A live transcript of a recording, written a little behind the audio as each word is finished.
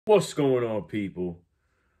What's going on, people?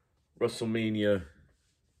 WrestleMania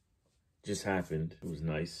just happened. It was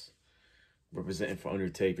nice. Representing for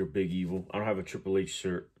Undertaker, Big Evil. I don't have a Triple H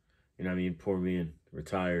shirt. You know what I mean? Poor man,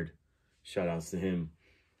 retired. Shout outs to him.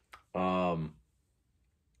 Um,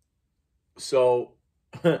 so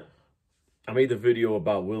I made the video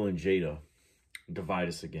about Will and Jada. Divide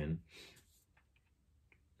Us Again.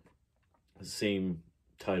 Same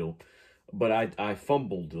title. But I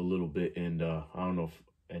fumbled a little bit, and I don't know if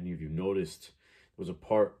any of you noticed. There was a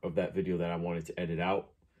part of that video that I wanted to edit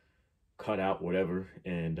out, cut out, whatever,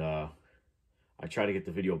 and I tried to get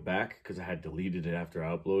the video back because I had deleted it after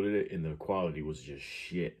I uploaded it, and the quality was just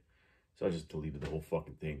shit. So I just deleted the whole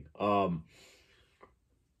fucking thing.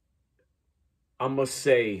 I must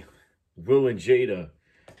say, Will and Jada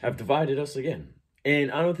have divided us again. And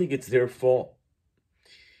I don't think it's their fault.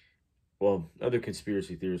 Well, other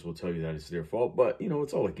conspiracy theorists will tell you that it's their fault, but, you know,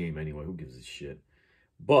 it's all a game anyway. Who gives a shit?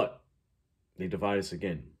 But they divide us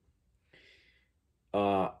again.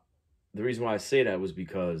 The reason why I say that was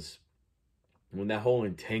because when that whole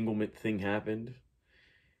entanglement thing happened,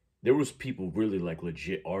 there was people really like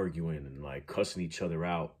legit arguing and like cussing each other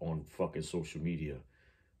out on fucking social media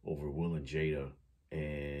over Will and Jada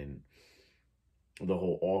and the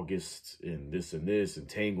whole August and this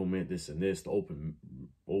entanglement, this and this, the open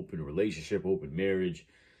relationship, open marriage.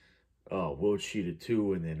 Will cheated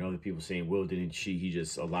too, and then other people saying Will didn't cheat, he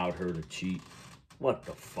just allowed her to cheat. What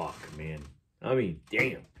the fuck, man? I mean,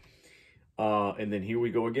 damn. And then here we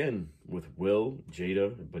go again with Will,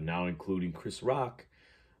 Jada, but now including Chris Rock.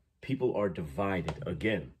 People are divided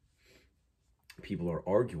again. People are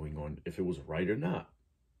arguing on if it was right or not.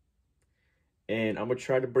 And I'm going to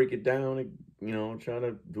try to break it down, and, you know, try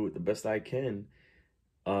to do it the best I can.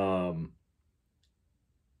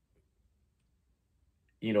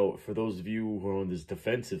 You know, for those of you who are on this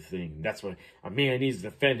defensive thing, that's why a man needs to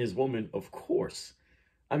defend his woman. Of course.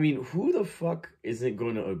 I mean, who the fuck isn't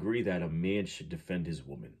going to agree that a man should defend his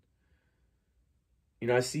woman? You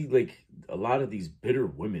know, I see like a lot of these bitter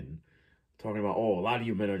women talking about, oh, a lot of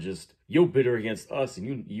you men are just, you're bitter against us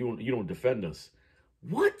and you don't defend us.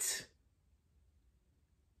 What?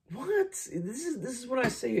 What? This is what I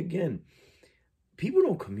say again. People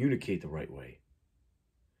don't communicate the right way.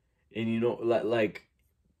 And you know, like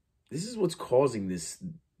this is what's causing these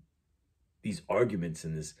arguments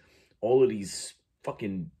and all of these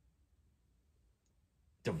fucking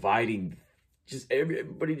dividing, just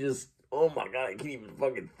everybody just, oh my God, I can't even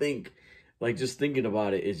fucking think. Like, just thinking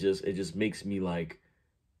about it, it just makes me like,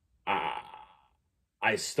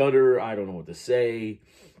 I stutter, I don't know what to say,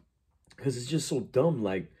 because it's just so dumb.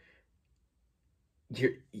 Like,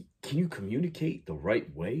 can you communicate the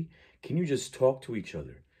right way? Can you just talk to each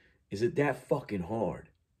other? Is it that fucking hard?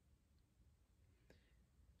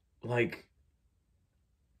 Like,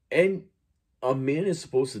 and a man is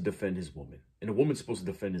supposed to defend his woman, and a woman's supposed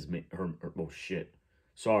to defend her. Oh shit,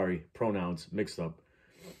 sorry, pronouns mixed up.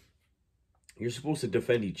 You're supposed to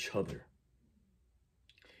defend each other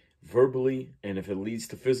verbally, and if it leads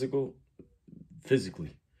to physically,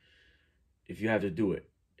 if you have to do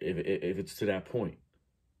it, if it's to that point.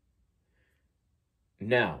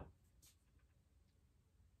 Now,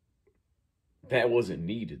 that wasn't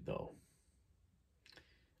needed though.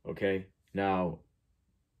 Okay, now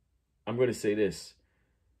I'm going to say this.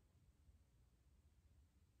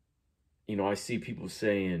 You know, I see people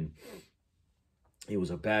saying it was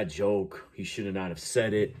a bad joke. He should not have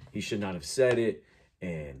said it. He should not have said it.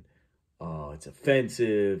 And it's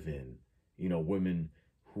offensive. And, you know, women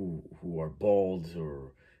who are bald,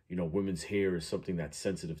 or, you know, women's hair is something that's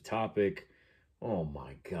sensitive topic. Oh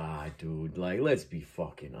my God, dude. Like, let's be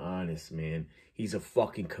fucking honest, man. He's a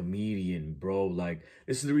fucking comedian, bro. Like,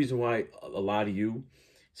 this is the reason why a lot of you,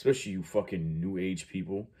 especially you fucking new age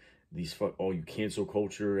people, all you cancel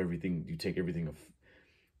culture, everything, you take everything,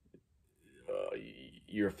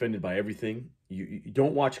 you're offended by everything. You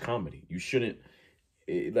don't watch comedy. You shouldn't,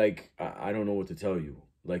 like, I don't know what to tell you.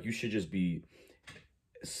 Like, you should just be,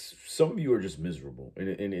 some of you are just miserable. And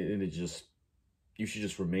it just, you should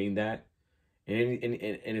just remain that. And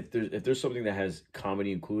if there's something that has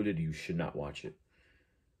comedy included, you should not watch it.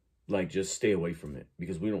 Like, just stay away from it,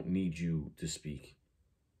 because we don't need you to speak.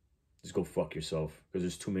 Just go fuck yourself, because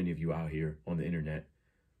there's too many of you out here on the internet.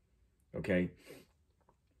 Okay?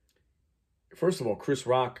 First of all, Chris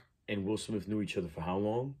Rock and Will Smith knew each other for how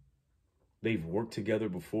long? They've worked together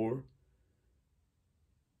before.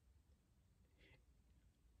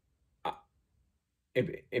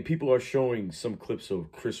 And people are showing some clips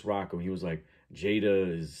of Chris Rock when he was like,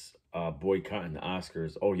 Jada is boycotting the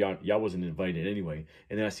Oscars. Oh, y'all wasn't invited anyway.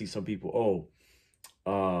 And then I see some people,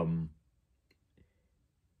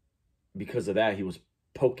 because of that, he was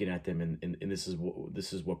poking at them, and this is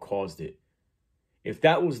what caused it. If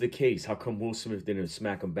that was the case, how come Will Smith didn't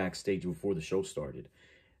smack him backstage before the show started?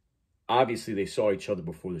 Obviously, they saw each other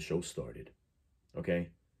before the show started. Okay?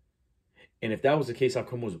 And if that was the case, how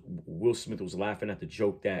come Will Smith was laughing at the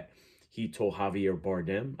joke that he told Javier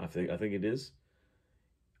Bardem? I think it is.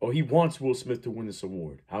 Or he wants Will Smith to win this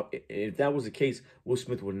award. If that was the case, Will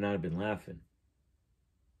Smith would not have been laughing.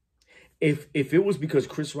 If it was because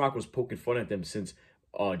Chris Rock was poking fun at them since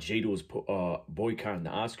Jada was boycotting the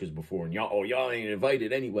Oscars before, and y'all ain't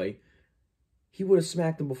invited anyway, he would have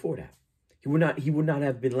smacked them before that. He would not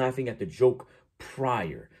have been laughing at the joke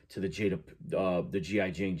prior to the G.I.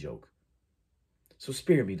 Jane joke. So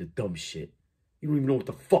spare me the dumb shit. You don't even know what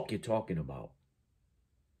the fuck you're talking about.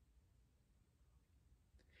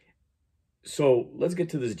 So let's get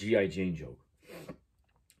to this G.I. Jane joke.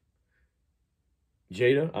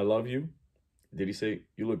 Jada, I love you. Did he say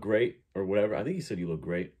you look great or whatever? I think he said you look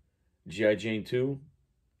great. G.I. Jane 2.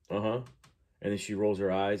 And then she rolls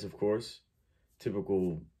her eyes, of course.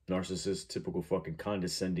 Typical narcissist, typical fucking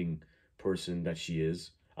condescending person that she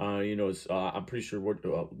is. I'm pretty sure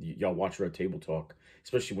y'all watch her at Table Talk,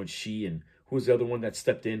 especially when she and who's the other one that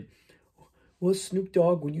stepped in? Well, Snoop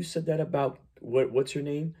Dogg, when you said that about what's her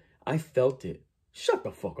name? I felt it. Shut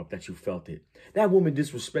the fuck up that you felt it. That woman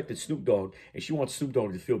disrespected Snoop Dogg, and she wants Snoop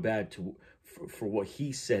Dogg to feel bad for what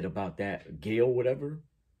he said about that Gail, whatever.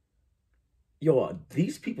 Yo,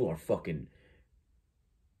 these people are fucking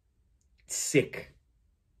sick.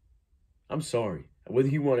 I'm sorry. Whether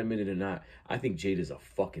you want to admit it or not, I think Jada's a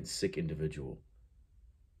fucking sick individual.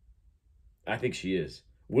 I think she is.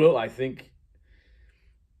 Will, I think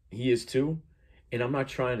he is too. And I'm not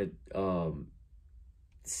trying to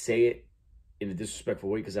say it in a disrespectful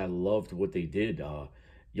way because I loved what they did.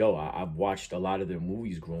 I've watched a lot of their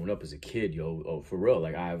movies growing up as a kid, for real.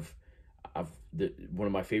 Like one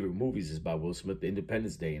of my favorite movies is by Will Smith,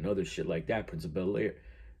 Independence Day and other shit like that, Prince of Bel-Air.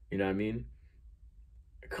 You know what I mean?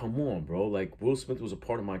 Come on, bro. Like, Will Smith was a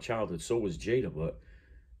part of my childhood, so was Jada, but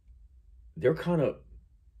they're kind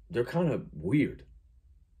of weird.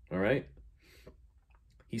 All right?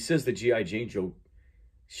 He says the G.I. Jane joke.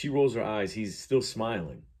 She rolls her eyes. He's still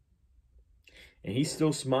smiling. And he's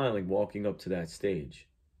still smiling walking up to that stage.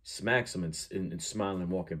 Smacks him and smiling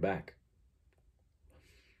walking back.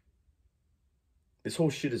 This whole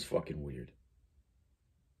shit is fucking weird.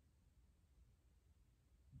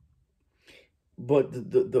 But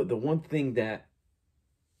the one thing that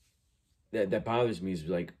bothers me is,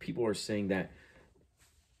 like, people are saying that,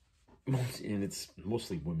 and it's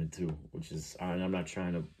mostly women too, which is, and I'm not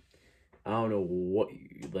trying to, I don't know what,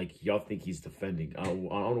 like, y'all think he's defending. I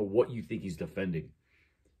don't know what you think he's defending.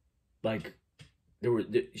 Like,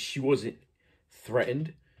 she wasn't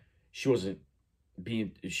threatened. She wasn't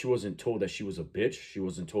told that she was a bitch. She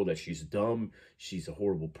wasn't told that she's dumb. She's a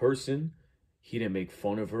horrible person. He didn't make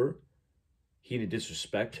fun of her. He didn't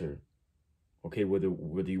disrespect her. Okay, whether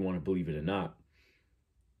you want to believe it or not.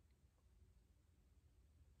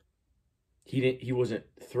 He wasn't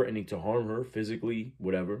threatening to harm her physically,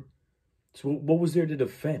 whatever. So what was there to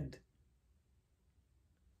defend?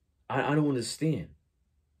 I don't understand.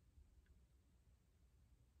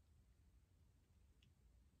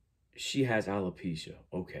 She has alopecia.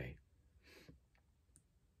 Okay.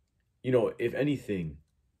 If anything,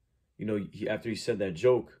 after he said that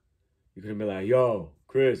joke, you could have been like, yo,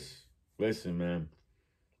 Chris, listen, man.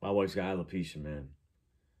 My wife's got alopecia, man.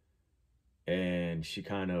 And she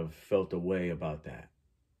kind of felt a way about that.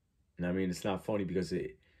 And I mean, it's not funny because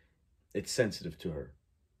it's sensitive to her.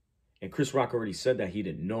 And Chris Rock already said that he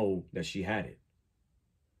didn't know that she had it.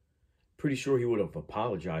 Pretty sure he would have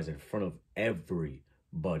apologized in front of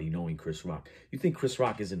everybody, knowing Chris Rock. You think Chris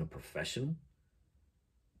Rock isn't a professional?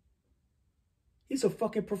 He's a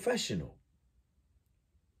fucking professional.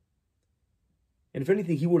 And if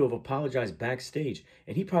anything, he would have apologized backstage.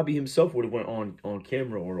 And he probably himself would have went on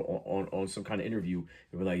camera or on some kind of interview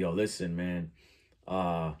and be like, yo, listen, man,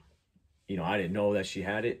 I didn't know that she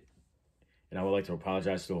had it. And I would like to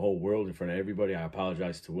apologize to the whole world in front of everybody. I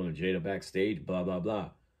apologize to Will and Jada backstage, blah, blah, blah.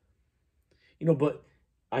 But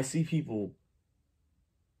I see people,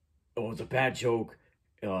 oh, it's a bad joke.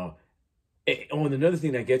 And another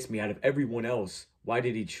thing that gets me, out of everyone else, why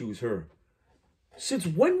did he choose her? Since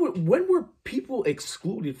when were people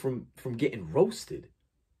excluded from getting roasted?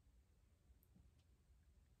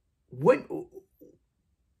 When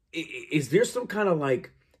is there some kind of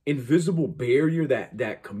like invisible barrier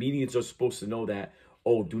that comedians are supposed to know that,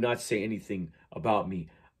 oh, do not say anything about me.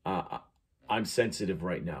 I'm sensitive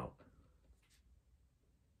right now.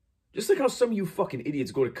 Just like how some of you fucking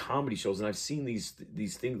idiots go to comedy shows, and I've seen these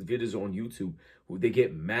videos on YouTube, who they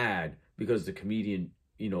get mad because the comedian,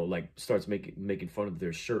 like starts making fun of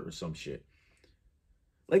their shirt or some shit.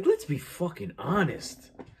 Like, let's be fucking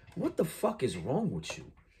honest. What the fuck is wrong with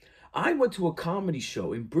you? I went to a comedy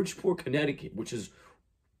show in Bridgeport, Connecticut, which is,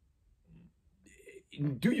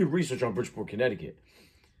 do your research on Bridgeport, Connecticut.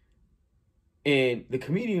 And the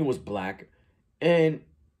comedian was black, and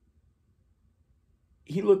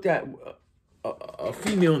he looked at a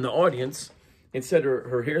female in the audience and said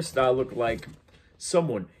her hairstyle looked like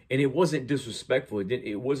someone, and it wasn't disrespectful.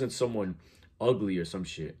 It wasn't someone ugly or some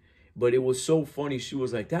shit, but it was so funny. She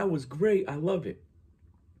was like, "That was great. I love it."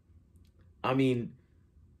 I mean,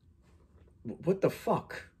 what the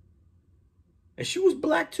fuck? And she was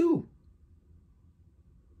black too.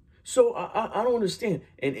 So I don't understand.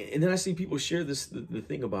 And then I see people share the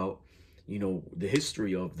thing about, the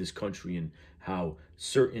history of this country and how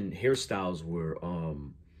certain hairstyles were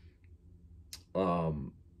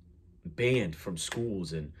banned from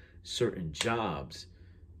schools and certain jobs.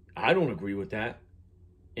 I don't agree with that.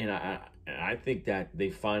 And I think that they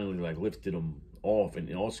finally like lifted them off, and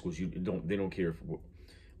in all schools they don't care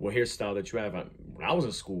what hairstyle that you have. When I was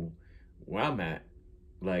in school, where I'm at,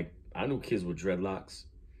 like I knew kids with dreadlocks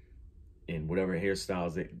and whatever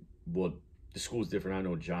hairstyles the school's different. I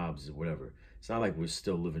know jobs or whatever. It's not like we're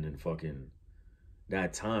still living in fucking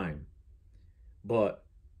that time. But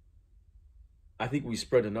I think we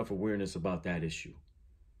spread enough awareness about that issue.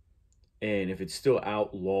 And if it's still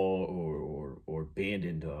outlaw or banned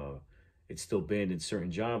in it's still banned in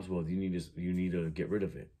certain jobs, well, you need to get rid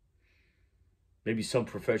of it. Maybe some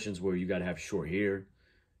professions where you got to have short hair,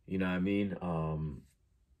 you know what I mean?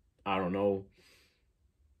 I don't know.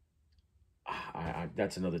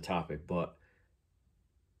 That's another topic, but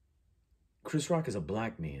Chris Rock is a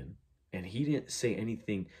black man, and he didn't say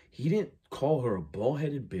anything. He didn't call her a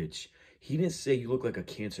bald-headed bitch. He didn't say you look like a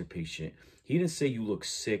cancer patient. He didn't say you look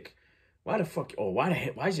sick. Why the fuck? Oh,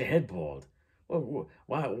 why is your head bald?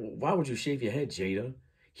 Why would you shave your head, Jada?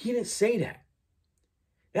 He didn't say that.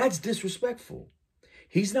 That's disrespectful.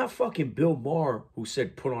 He's not fucking Bill Maher, who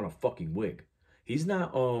said put on a fucking wig. He's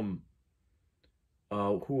not who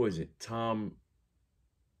was it? Tom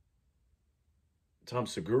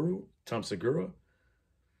Segura,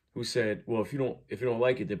 who said, well, if you don't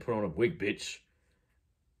like it, then put on a wig, bitch.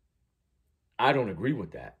 I don't agree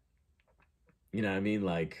with that. You know what I mean?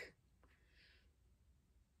 Like,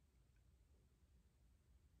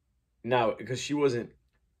 now, because she wasn't,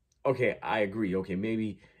 okay, I agree. Okay,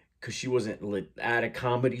 maybe because she wasn't at a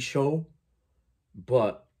comedy show,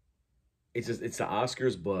 but it's the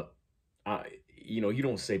Oscars, but you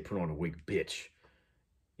don't say put on a wig, bitch.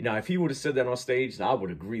 If he would have said that on stage, I would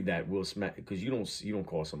agree that Will Smith, because you don't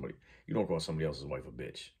call somebody else's wife a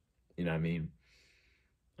bitch. You know what I mean?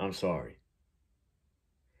 I'm sorry.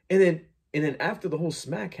 And then after the whole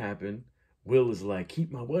smack happened, Will is like,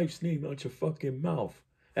 keep my wife's name out your fucking mouth.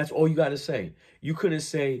 That's all you got to say. You couldn't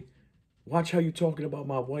say, watch how you talking about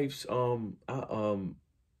my wife's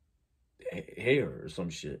hair or some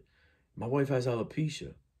shit. My wife has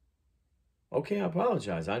alopecia. Okay, I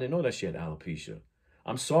apologize. I didn't know that she had alopecia.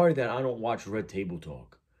 I'm sorry that I don't watch Red Table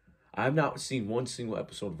Talk. I have not seen one single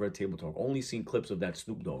episode of Red Table Talk. Only seen clips of that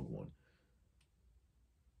Snoop Dogg one.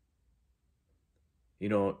 You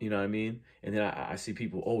know what I mean? And then I see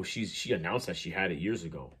people, oh, she announced that she had it years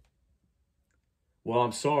ago. Well,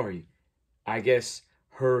 I'm sorry. I guess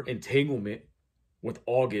her entanglement with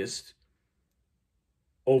August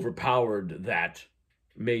overpowered that,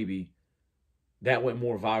 maybe. That went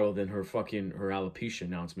more viral than her alopecia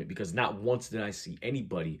announcement, because not once did I see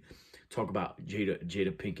anybody talk about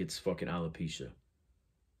Jada Pinkett's fucking alopecia.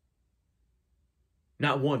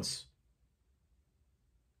 Not once.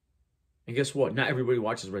 And guess what? Not everybody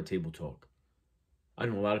watches Red Table Talk. I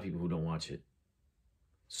know a lot of people who don't watch it.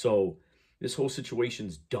 So this whole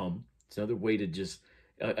situation's dumb. It's another way to just,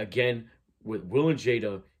 again, with Will and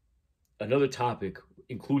Jada, another topic,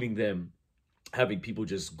 including them, having people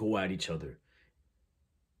just go at each other.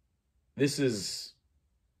 This is,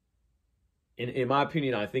 in my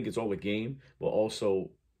opinion, I think it's all a game, but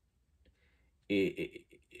also it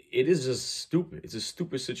is just stupid. It's a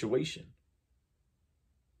stupid situation.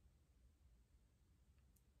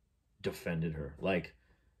 Defended her. Like,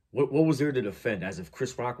 what was there to defend? As if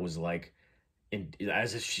Chris Rock was like,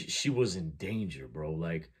 as if she was in danger, bro.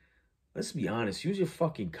 Like, let's be honest. Use your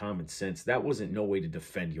fucking common sense. That wasn't no way to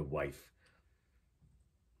defend your wife.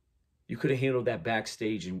 You could have handled that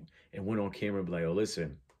backstage and went on camera and be like, oh,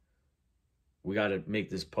 listen, we got to make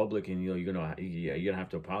this public, and you're gonna have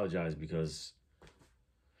to apologize, because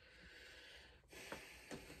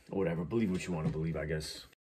Or whatever. Believe what you want to believe, I guess.